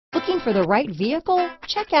Looking for the right vehicle?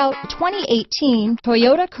 Check out 2018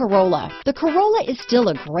 Toyota Corolla. The Corolla is still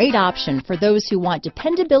a great option for those who want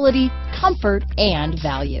dependability, comfort, and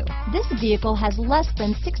value. This vehicle has less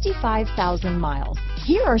than 65,000 miles.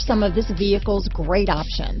 Here are some of this vehicle's great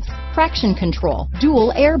options: traction control,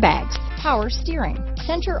 dual airbags, power steering,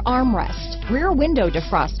 center armrest, rear window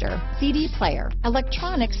defroster, CD player,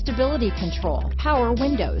 electronic stability control, power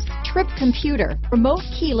windows, trip computer, remote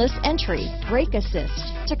keyless entry, brake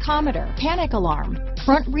assist, tachometer, panic alarm,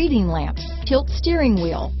 front reading lamps, tilt steering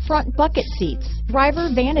wheel, front bucket seats, driver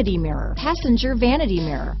vanity mirror, passenger vanity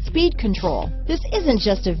mirror, speed control. This isn't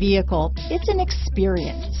just a vehicle, it's an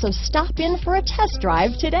experience. So stop in for a test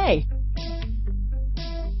drive today.